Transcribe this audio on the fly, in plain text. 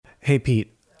Hey,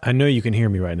 Pete, I know you can hear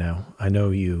me right now. I know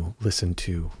you listen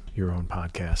to your own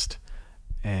podcast.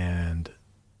 And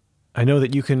I know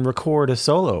that you can record a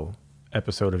solo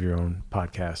episode of your own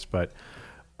podcast, but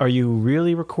are you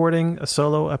really recording a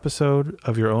solo episode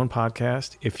of your own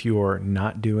podcast if you're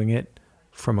not doing it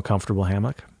from a comfortable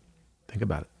hammock? Think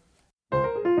about it.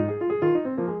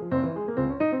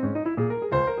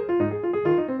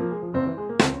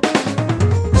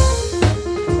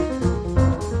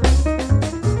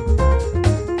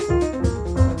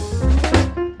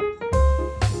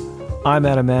 I'm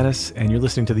Adam Manis, and you're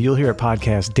listening to the You'll Hear It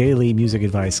podcast, daily music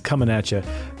advice coming at you.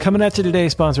 Coming at you today,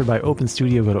 sponsored by Open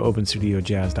Studio. Go to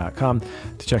openstudiojazz.com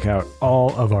to check out all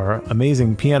of our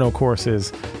amazing piano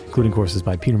courses, including courses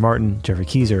by Peter Martin, Jeffrey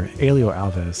Keyser, Elio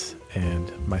Alves,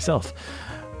 and myself.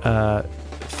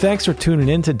 Thanks for tuning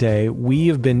in today. We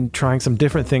have been trying some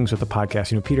different things with the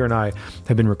podcast. You know, Peter and I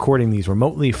have been recording these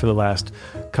remotely for the last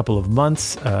couple of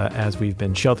months as we've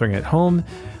been sheltering at home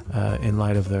in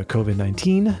light of the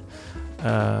COVID-19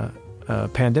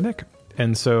 pandemic.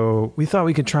 And so we thought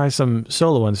we could try some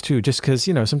solo ones too, just because,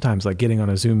 you know, sometimes like getting on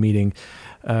a Zoom meeting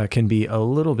can be a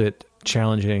little bit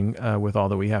challenging with all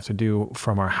that we have to do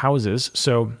from our houses.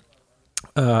 So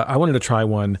I wanted to try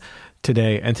one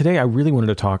today. And today I really wanted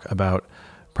to talk about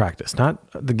practice, not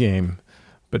the game,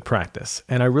 but practice.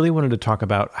 And I really wanted to talk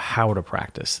about how to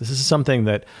practice. This is something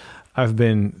that I've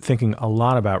been thinking a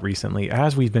lot about recently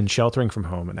as we've been sheltering from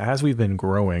home and as we've been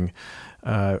growing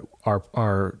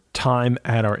our time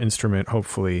at our instrument,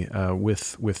 hopefully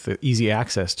with the easy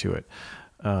access to it.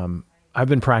 I've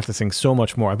been practicing so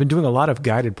much more. I've been doing a lot of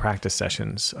guided practice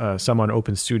sessions, some on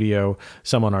Open Studio,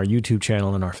 some on our YouTube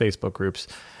channel and our Facebook groups.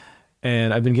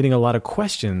 And I've been getting a lot of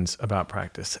questions about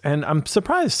practice. And I'm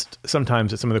surprised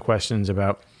sometimes at some of the questions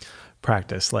about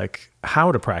practice, like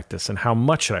how to practice and how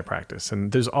much should I practice?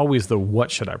 And there's always the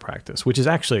what should I practice, which is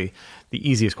actually the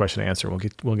easiest question to answer. We'll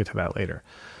get to that later.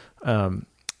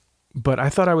 But I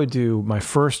thought I would do my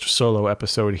first solo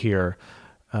episode here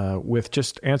with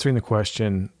just answering the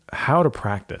question, how to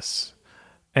practice,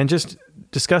 and just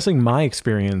discussing my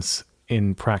experience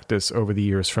in practice over the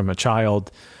years from a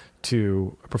child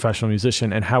to a professional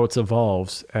musician and how it's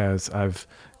evolved as I've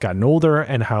gotten older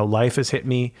and how life has hit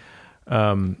me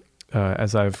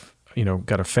as I've, you know,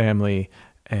 got a family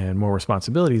and more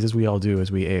responsibilities, as we all do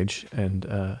as we age. And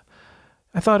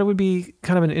I thought it would be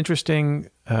kind of an interesting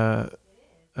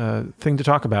thing to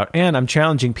talk about. And I'm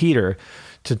challenging Peter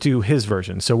to do his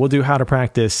version. So we'll do how to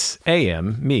practice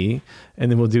AM, me,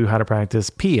 and then we'll do how to practice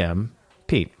PM,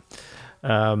 Pete,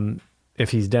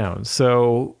 if he's down.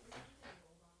 So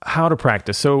how to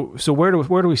practice. So where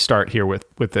do we start here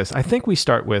with this? I think we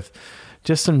start with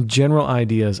just some general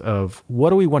ideas of what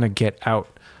do we want to get out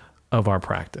of our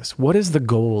practice? What is the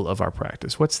goal of our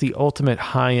practice? What's the ultimate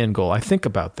high-end goal? I think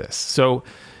about this. So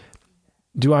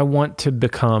do I want to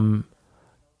become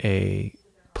a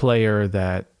player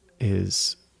that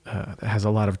is has a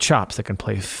lot of chops, that can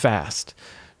play fast?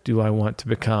 Do I want to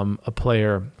become a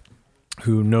player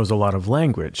who knows a lot of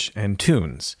language and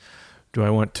tunes? Do I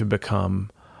want to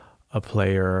become a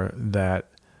player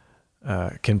that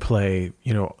can play,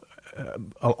 you know,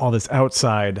 all this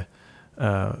outside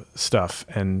stuff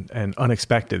and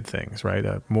unexpected things, right?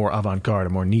 A more avant-garde, a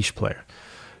more niche player.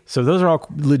 So those are all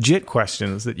legit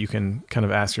questions that you can kind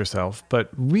of ask yourself. But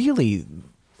really,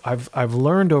 I've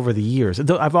learned over the years,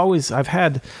 I've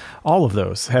had all of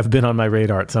those have been on my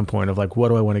radar at some point of like, what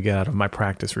do I want to get out of my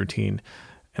practice routine?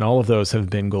 And all of those have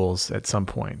been goals at some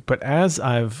point. But as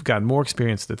I've gotten more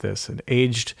experienced at this and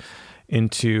aged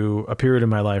into a period in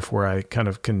my life where I kind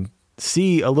of can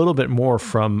see a little bit more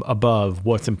from above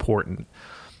what's important,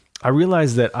 I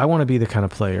realized that I want to be the kind of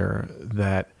player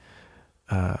that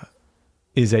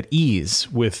is at ease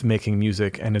with making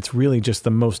music. And it's really just the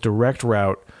most direct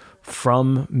route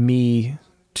from me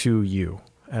to you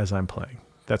as I'm playing.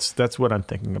 That's what I'm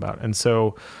thinking about. And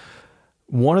so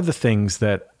one of the things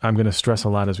that I'm going to stress a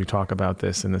lot as we talk about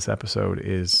this in this episode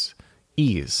is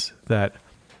ease, that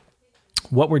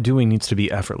what we're doing needs to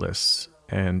be effortless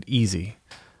and easy,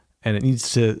 and it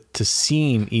needs to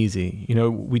seem easy. You know,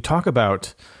 we talk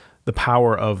about the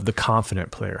power of the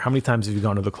confident player. How many times have you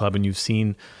gone to the club and you've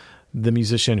seen the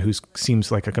musician who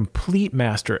seems like a complete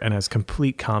master and has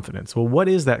complete confidence? Well, what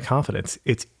is that confidence?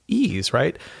 It's ease,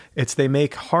 right? It's they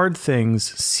make hard things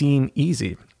seem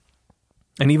easy.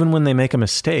 And even when they make a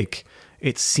mistake,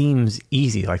 it seems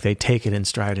easy, like they take it in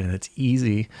stride and it's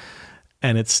easy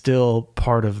and it's still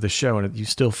part of the show and you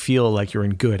still feel like you're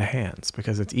in good hands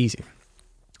because it's easy.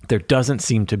 There doesn't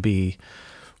seem to be,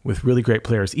 with really great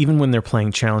players, even when they're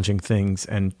playing challenging things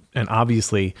and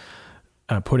obviously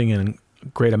putting in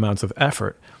great amounts of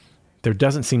effort, there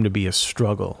doesn't seem to be a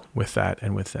struggle with that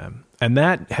and with them. And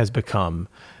that has become,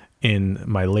 in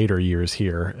my later years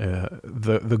here,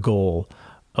 the goal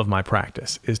of my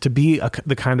practice is to be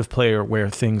the kind of player where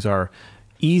things are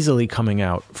easily coming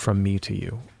out from me to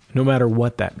you, no matter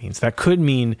what that means. That could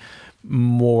mean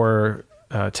more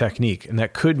technique, and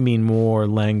that could mean more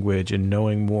language and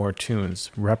knowing more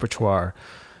tunes, repertoire,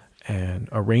 and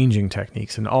arranging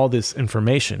techniques and all this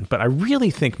information. But I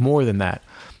really think more than that,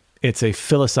 it's a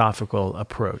philosophical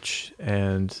approach.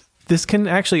 And this can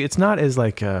actually, it's not as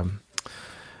like,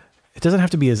 it doesn't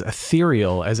have to be as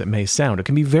ethereal as it may sound. It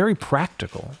can be very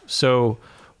practical. So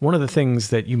one of the things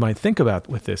that you might think about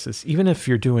with this is, even if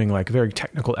you're doing like very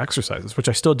technical exercises, which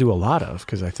I still do a lot of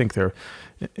because I think they're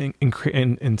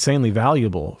insanely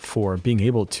valuable for being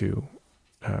able to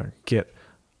get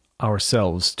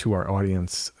ourselves to our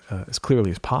audience as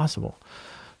clearly as possible.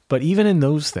 But even in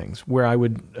those things where I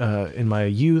would, in my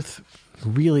youth,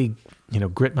 really,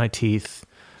 grit my teeth,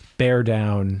 bear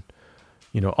down,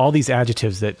 all these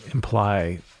adjectives that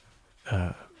imply,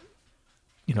 a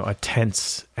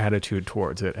tense attitude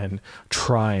towards it and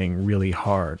trying really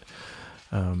hard.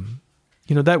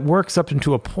 That works up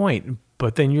into a point,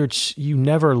 but then you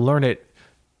never learn it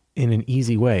in an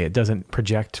easy way. It doesn't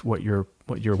project what you're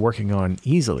working on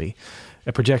easily.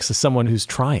 It projects to someone who's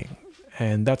trying,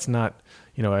 and that's not,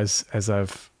 as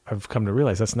I've come to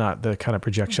realize, that's not the kind of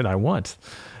projection I want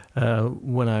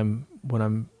when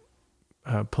I'm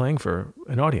playing for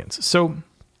an audience.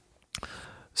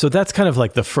 So that's kind of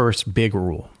like the first big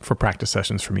rule for practice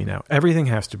sessions for me now. Everything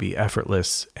has to be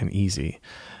effortless and easy,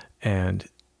 and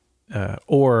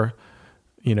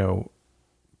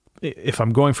if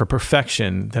I'm going for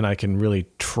perfection, then I can really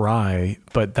try,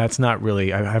 but that's not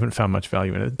really, I haven't found much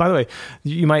value in it. By the way,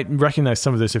 you might recognize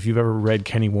some of this if you've ever read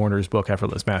Kenny Warner's book,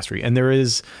 Effortless Mastery. And there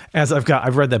is,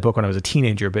 I've read that book when I was a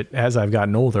teenager, but as I've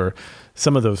gotten older,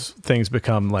 some of those things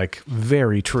become like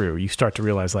very true. You start to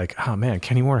realize like, oh man,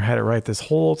 Kenny Warner had it right this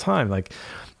whole time. Like,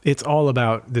 it's all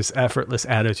about this effortless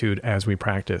attitude as we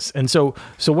practice. And so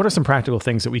what are some practical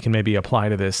things that we can maybe apply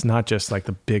to this? Not just like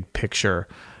the big picture,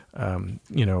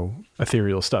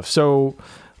 ethereal stuff. So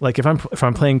like if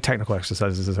I'm playing technical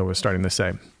exercises, as I was starting to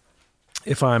say,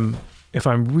 if I'm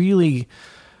really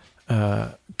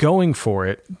going for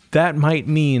it, that might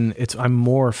mean I'm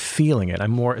more feeling it.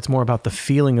 It's more about the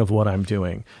feeling of what I'm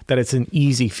doing, that it's an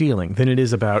easy feeling than it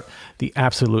is about the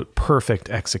absolute perfect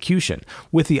execution,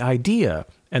 with the idea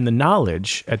and the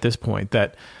knowledge at this point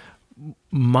that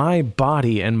my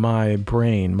body and my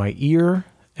brain, my ear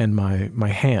and my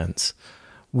hands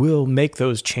will make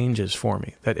those changes for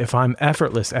me. That if I'm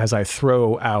effortless as I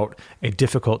throw out a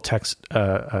difficult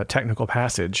technical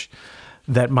passage,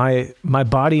 that my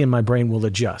body and my brain will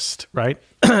adjust, right?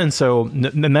 And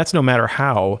that's no matter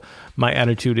how my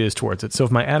attitude is towards it. So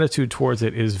if my attitude towards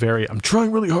it is I'm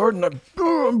trying really hard and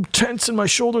I'm tense in my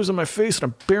shoulders and my face and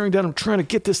I'm bearing down, I'm trying to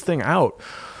get this thing out,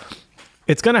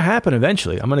 it's going to happen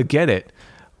eventually. I'm going to get it,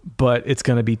 but it's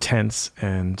going to be tense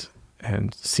and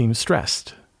seem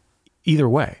stressed. Either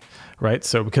way, right?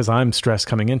 So because I'm stressed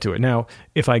coming into it. Now,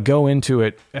 if I go into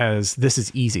it as this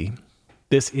is easy,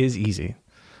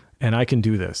 and I can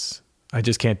do this, I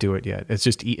just can't do it yet. It's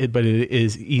just, but it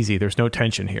is easy. There's no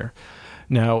tension here.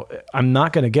 Now, I'm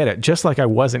not going to get it, just like I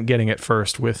wasn't getting it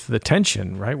first with the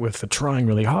tension, right? With the trying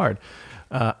really hard.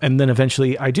 And then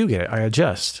eventually I do get it. I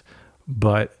adjust.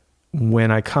 But when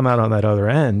I come out on that other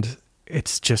end,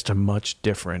 it's just a much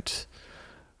different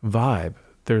vibe.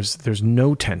 There's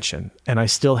no tension, and I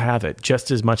still have it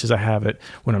just as much as I have it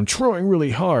when I'm trying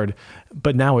really hard,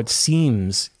 but now it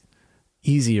seems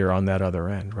easier on that other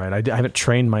end, right? I haven't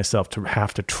trained myself to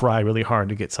have to try really hard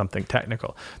to get something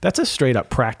technical. That's a straight up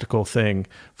practical thing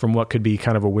from what could be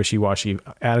kind of a wishy-washy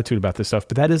attitude about this stuff,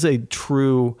 but that is a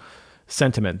true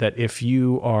sentiment that if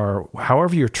you are,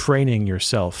 however you're training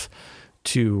yourself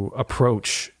to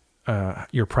approach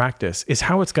your practice, is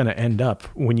how it's going to end up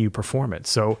when you perform it.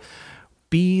 So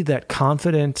be that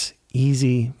confident,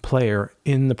 easy player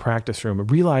in the practice room.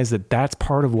 Realize that that's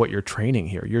part of what you're training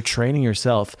here. You're training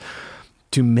yourself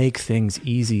to make things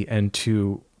easy and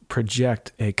to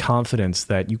project a confidence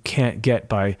that you can't get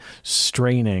by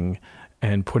straining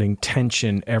and putting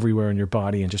tension everywhere in your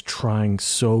body and just trying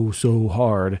so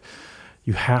hard.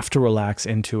 You have to relax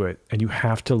into it, and you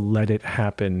have to let it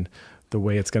happen the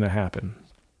way it's going to happen.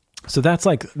 So that's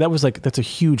a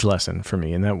huge lesson for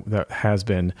me. And that has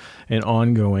been an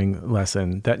ongoing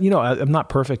lesson that, I'm not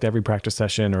perfect every practice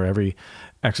session or every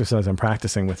exercise I'm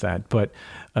practicing with that, but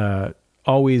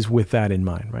always with that in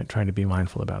mind, right? Trying to be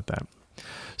mindful about that.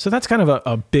 So that's kind of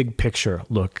a big picture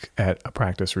look at a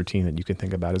practice routine that you can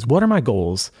think about is what are my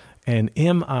goals and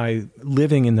am I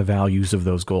living in the values of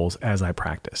those goals as I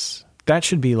practice? That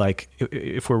should be like,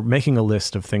 if we're making a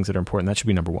list of things that are important, that should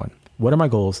be number one. What are my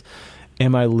goals?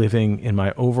 Am I living in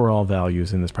my overall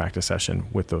values in this practice session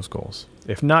with those goals?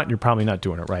 If not, you're probably not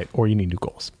doing it right, or you need new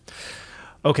goals.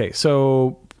 Okay,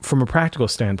 so from a practical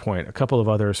standpoint, a couple of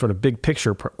other sort of big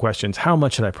picture questions. How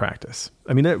much should I practice?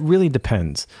 I mean, it really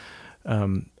depends.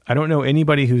 I don't know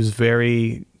anybody who's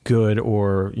very good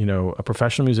or, a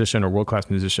professional musician or world-class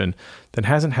musician that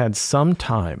hasn't had some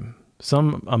time,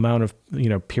 some amount of,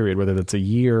 period, whether that's a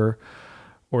year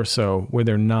or so, where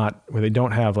they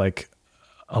don't have like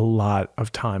a lot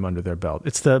of time under their belt.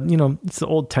 It's it's the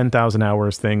old 10,000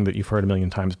 hours thing that you've heard a million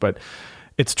times, but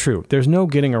it's true. There's no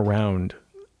getting around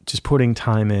just putting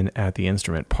time in at the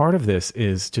instrument. Part of this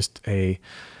is just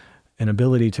an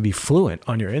ability to be fluent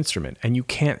on your instrument, and you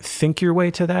can't think your way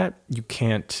to that. You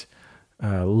can't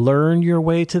learn your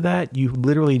way to that. You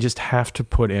literally just have to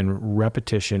put in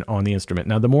repetition on the instrument.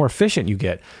 Now, the more efficient you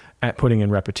get at putting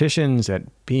in repetitions, at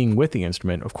being with the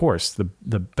instrument, of course, the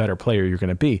better player you're going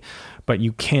to be, but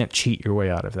you can't cheat your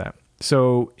way out of that.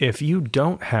 So if you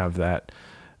don't have that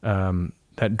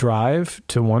drive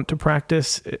to want to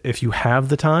practice, if you have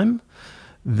the time,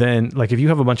 then like if you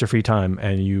have a bunch of free time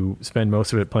and you spend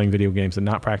most of it playing video games and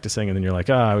not practicing, and then you're like,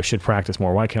 I should practice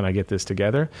more. Why can't I get this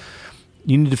together?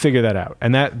 You need to figure that out.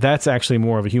 And that's actually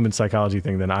more of a human psychology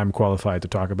thing than I'm qualified to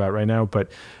talk about right now.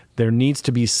 But there needs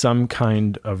to be some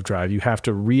kind of drive. You have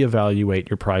to reevaluate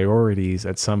your priorities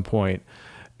at some point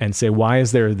and say, why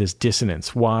is there this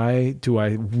dissonance? Why do I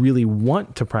really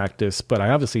want to practice, but I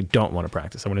obviously don't want to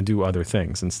practice? I want to do other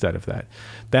things instead of that.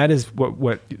 That is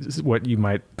what you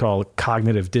might call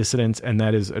cognitive dissonance, and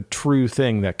that is a true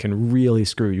thing that can really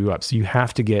screw you up. So you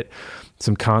have to get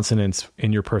some consonance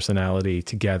in your personality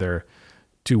together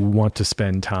to want to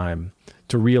spend time,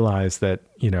 to realize that,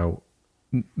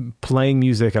 playing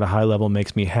music at a high level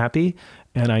makes me happy,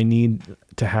 and I need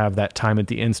to have that time at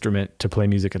the instrument to play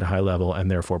music at a high level, and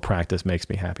therefore practice makes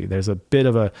me happy. There's a bit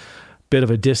of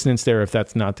a dissonance there if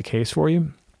that's not the case for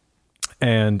you.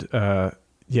 And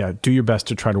do your best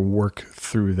to try to work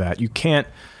through that. You can't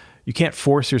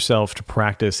force yourself to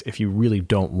practice if you really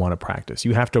don't want to practice.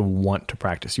 You have to want to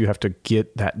practice. You have to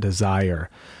get that desire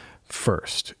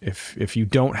first. If you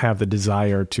don't have the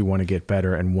desire to want to get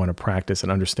better and want to practice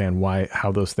and understand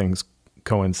how those things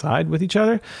coincide with each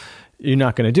other, you're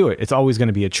not going to do it. It's always going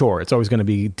to be a chore. It's always going to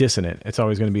be dissonant. It's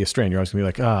always going to be a strain. You're always going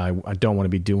to be like, I don't want to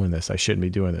be doing this. I shouldn't be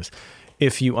doing this.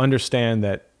 If you understand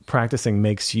that practicing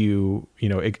makes you,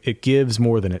 it gives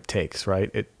more than it takes,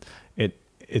 right?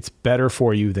 It's better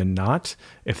for you than not.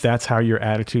 If that's how your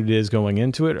attitude is going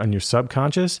into it on your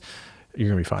subconscious, you're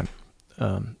going to be fine.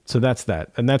 So that's that.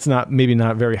 And that's maybe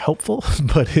not very helpful,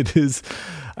 but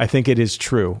I think it is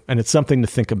true. And it's something to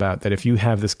think about, that if you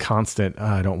have this constant,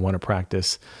 I don't want to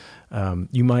practice,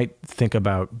 you might think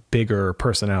about bigger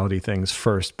personality things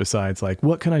first, besides like,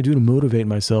 what can I do to motivate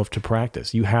myself to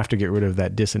practice? You have to get rid of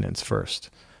that dissonance first.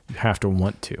 You have to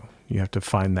want to. You have to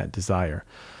find that desire.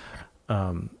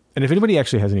 And if anybody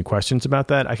actually has any questions about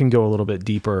that, I can go a little bit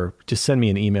deeper. Just send me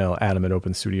an email,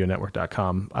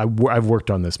 adam@openstudionetwork.com. I've worked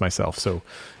on this myself. So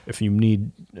if you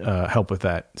need help with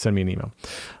that, send me an email.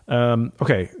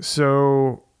 Okay,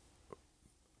 so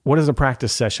what does a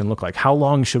practice session look like? How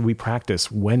long should we practice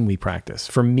when we practice?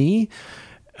 For me,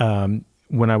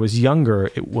 when I was younger,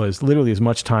 it was literally as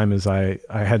much time as I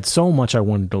had so much I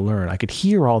wanted to learn. I could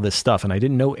hear all this stuff and I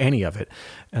didn't know any of it.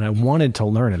 And I wanted to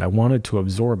learn it. I wanted to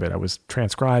absorb it. I was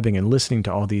transcribing and listening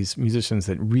to all these musicians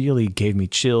that really gave me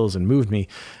chills and moved me.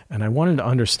 And I wanted to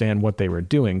understand what they were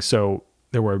doing. So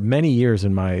there were many years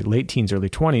in my late teens, early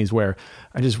 20s where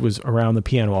I just was around the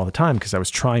piano all the time because I was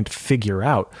trying to figure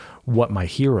out what my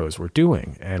heroes were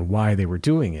doing and why they were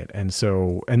doing it. And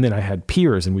then I had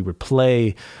peers and we would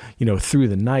play, through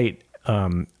the night,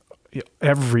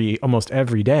 almost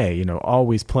every day,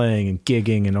 always playing and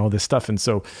gigging and all this stuff. And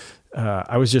so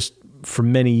I was just for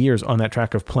many years on that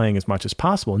track of playing as much as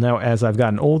possible. Now, as I've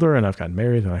gotten older and I've gotten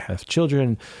married and I have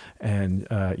children and,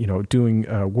 doing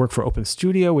work for Open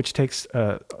Studio, which takes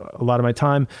a lot of my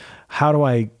time, how do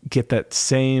I keep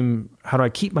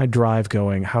my drive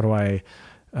going? How do I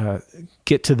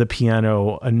get to the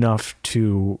piano enough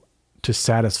to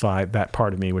satisfy that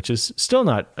part of me, which is still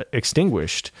not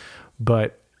extinguished,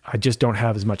 but I just don't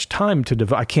have as much time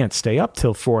I can't stay up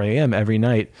till 4 a.m. every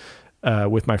night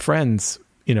with my friends.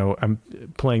 I'm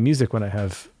playing music when I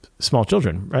have small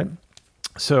children, right?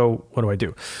 So what do I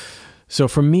do? So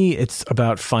for me, it's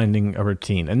about finding a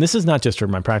routine. And this is not just for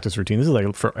my practice routine. This is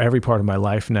like for every part of my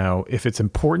life now. If it's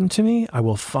important to me, I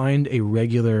will find a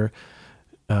regular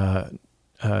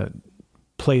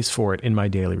place for it in my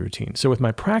daily routine. So with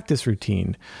my practice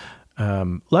routine,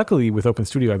 luckily with Open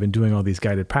Studio, I've been doing all these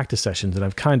guided practice sessions, and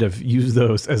I've kind of used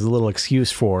those as a little excuse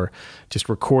for just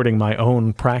recording my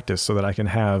own practice so that I can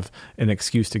have an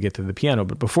excuse to get to the piano.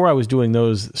 But before I was doing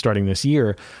those starting this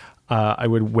year, I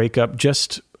would wake up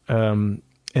just an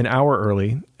hour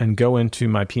early and go into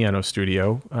my piano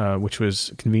studio, which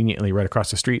was conveniently right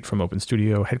across the street from Open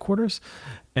Studio headquarters.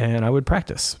 And I would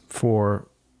practice for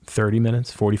 30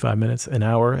 minutes, 45 minutes, an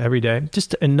hour every day,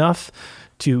 just enough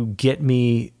to keep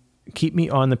me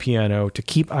on the piano, to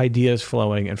keep ideas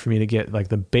flowing, and for me to get like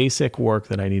the basic work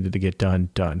that I needed to get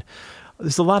done.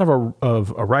 There's a lot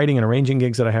of writing and arranging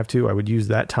gigs that I have too. I would use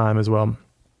that time as well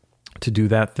to do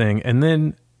that thing. And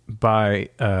then by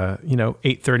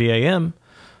 8:30 a.m.,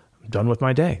 I'm done with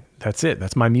my day. That's it.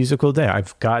 That's my musical day.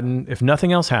 If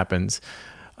nothing else happens,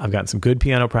 I've gotten some good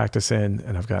piano practice in,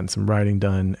 and I've gotten some writing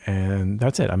done, and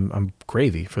that's it. I'm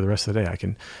gravy for the rest of the day. I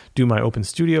can do my Open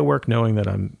Studio work knowing that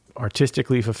I'm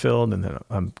artistically fulfilled and that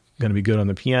I'm going to be good on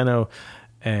the piano.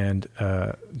 And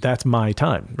that's my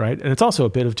time, right? And it's also a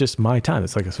bit of just my time.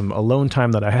 It's like some alone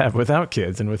time that I have without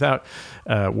kids and without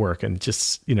work, and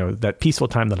just that peaceful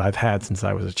time that I've had since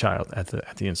I was a child at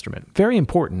the instrument. Very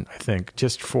important, I think,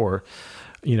 just for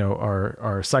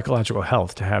our psychological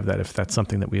health to have that, if that's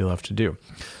something that we love to do.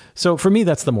 So for me,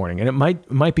 that's the morning, and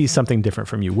it might be something different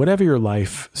from you. Whatever your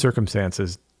life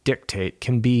circumstances dictate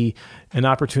can be an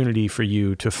opportunity for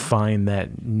you to find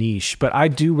that niche. But I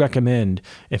do recommend,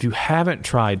 if you haven't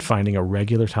tried finding a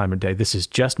regular time of day, this is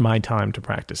just my time to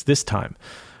practice this time,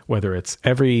 whether it's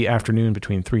every afternoon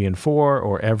between 3 and 4,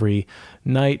 or every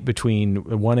night between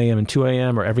 1 a.m. and 2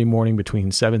 a.m., or every morning between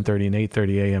 7:30 and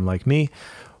 8:30 a.m. like me,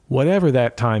 whatever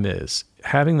that time is,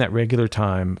 having that regular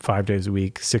time 5 days a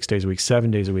week, 6 days a week,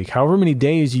 7 days a week, however many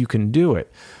days you can do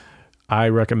it, I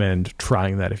recommend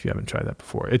trying that if you haven't tried that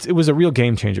before. It was a real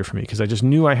game changer for me, because I just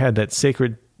knew I had that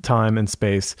sacred time and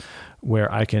space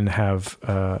where I can have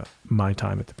my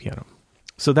time at the piano.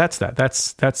 So that's that.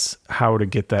 That's how to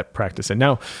get that practice in.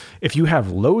 Now, if you have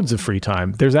loads of free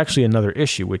time, there's actually another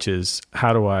issue, which is,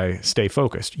 how do I stay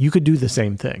focused? You could do the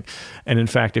same thing. And in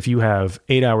fact, if you have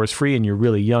 8 hours free and you're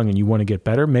really young and you want to get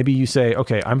better, maybe you say,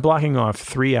 okay, I'm blocking off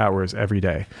 3 hours every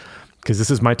day, because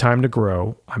this is my time to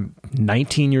grow. I'm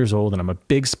 19 years old and I'm a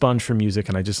big sponge for music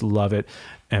and I just love it.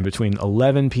 And between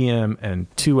 11 p.m. and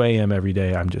 2 a.m. every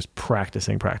day, I'm just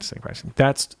practicing.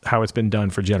 That's how it's been done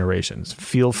for generations.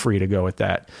 Feel free to go with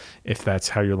that if that's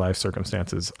how your life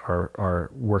circumstances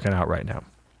are working out right now.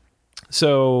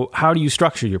 So how do you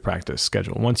structure your practice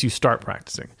schedule once you start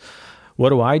practicing? What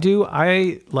do?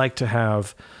 I like to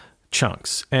have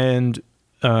chunks, and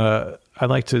I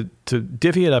like to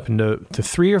divvy it up into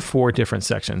 3 or 4 different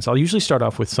sections. I'll usually start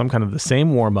off with some kind of the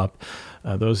same warm-up.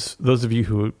 Those of you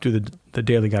who do the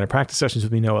daily guided practice sessions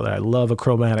with me know that I love a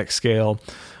chromatic scale.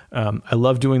 I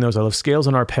love doing those. I love scales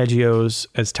and arpeggios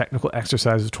as technical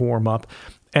exercises to warm up.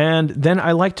 And then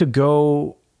I like to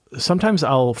go, sometimes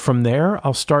from there,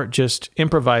 I'll start just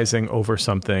improvising over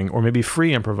something, or maybe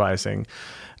free improvising,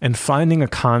 and finding a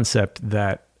concept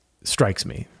that strikes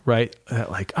me, right?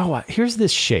 Like, here's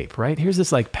this shape, right? Here's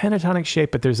this like pentatonic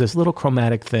shape, but there's this little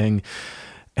chromatic thing,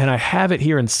 and I have it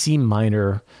here in C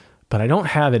minor, but I don't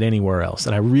have it anywhere else.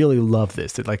 And I really love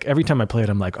this. Like every time I play it,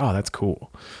 I'm like, oh, that's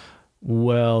cool.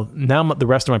 Well, now the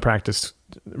rest of my practice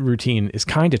routine is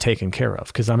kind of taken care of,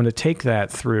 because I'm going to take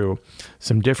that through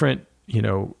some different,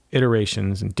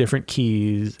 iterations and different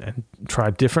keys, and try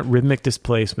different rhythmic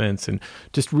displacements, and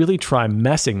just really try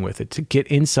messing with it to get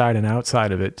inside and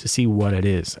outside of it to see what it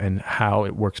is and how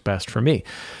it works best for me.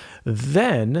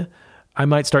 Then I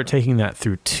might start taking that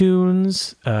through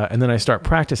tunes, and then I start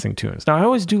practicing tunes. Now, I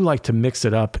always do like to mix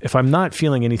it up. If I'm not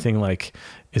feeling anything like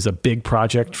is a big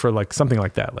project for like something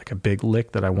like that, like a big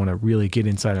lick that I want to really get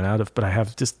inside and out of, but I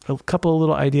have just a couple of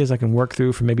little ideas I can work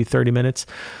through for maybe 30 minutes.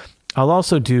 I'll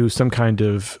also do some kind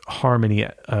of harmony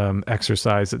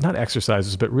exercise, not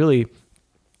exercises, but really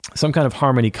some kind of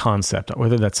harmony concept,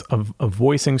 whether that's a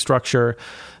voicing structure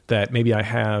that maybe I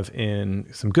have in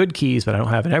some good keys, but I don't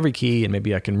have in every key, and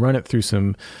maybe I can run it through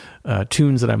some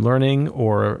tunes that I'm learning,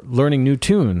 or learning new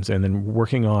tunes and then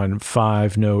working on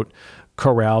 5-note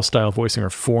chorale style voicing or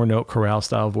 4-note chorale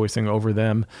style voicing over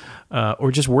them,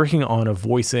 or just working on a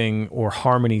voicing or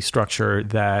harmony structure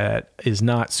that is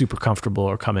not super comfortable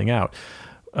or coming out.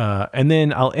 And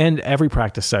then I'll end every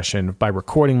practice session by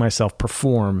recording myself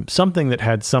perform something that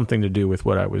had something to do with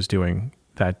what I was doing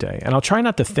that day. And I'll try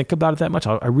not to think about it that much.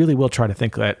 I really will try to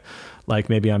think that Like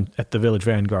maybe I'm at the Village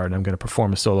Vanguard and I'm going to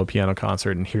perform a solo piano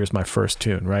concert and here's my first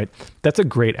tune, right? That's a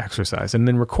great exercise. And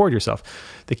then record yourself.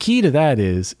 The key to that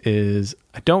is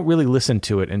I don't really listen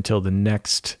to it until the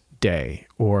next day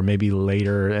or maybe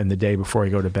later and the day before I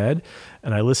go to bed.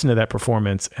 And I listen to that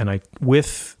performance and I,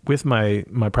 with my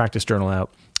practice journal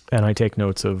out, and I take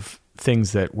notes of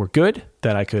things that were good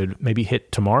that I could maybe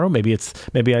hit tomorrow. Maybe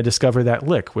I discover that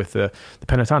lick with the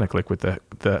pentatonic lick with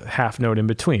the half note in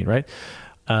between, right?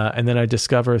 And then I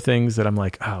discover things that I'm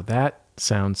like, oh, that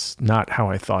sounds not how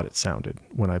I thought it sounded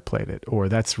when I played it, or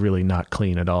that's really not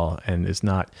clean at all and is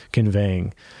not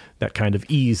conveying that kind of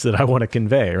ease that I want to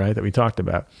convey, right? That we talked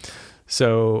about.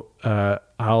 So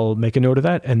I'll make a note of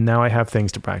that, and now I have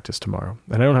things to practice tomorrow.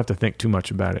 And I don't have to think too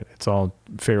much about it. It's all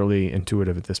fairly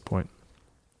intuitive at this point.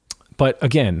 But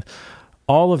again,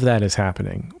 all of that is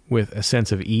happening with a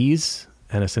sense of ease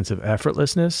and a sense of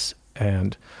effortlessness,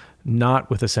 and not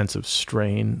with a sense of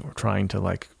strain or trying to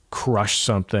like crush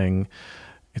something.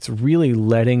 It's really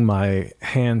letting my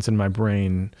hands and my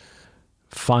brain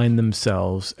find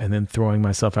themselves and then throwing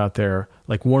myself out there.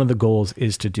 Like one of the goals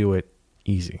is to do it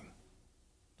easy.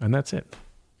 And that's it.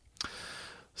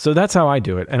 So that's how I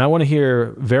do it. And I want to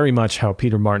hear very much how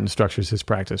Peter Martin structures his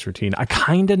practice routine. I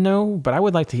kind of know, but I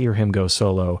would like to hear him go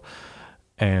solo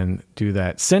and do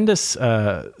that. Send us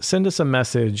a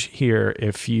message here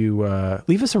if you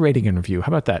leave us a rating and review. How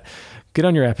about that? Get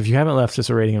on your app. If you haven't left us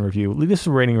a rating and review, leave us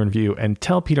a rating and review and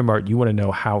tell Peter Martin you want to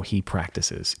know how he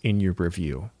practices in your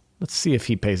review. Let's see if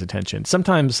he pays attention.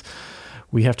 Sometimes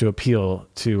we have to appeal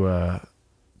to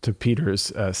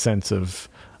Peter's sense of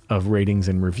ratings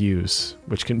and reviews,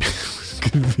 which can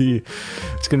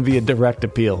be a direct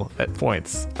appeal at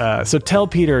points. So tell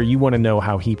Peter you want to know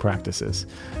how he practices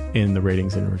in the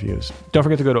ratings and reviews. Don't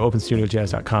forget to go to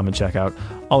openstudiojazz.com and check out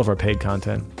all of our paid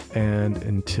content. And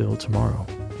until tomorrow,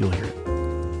 you'll hear it.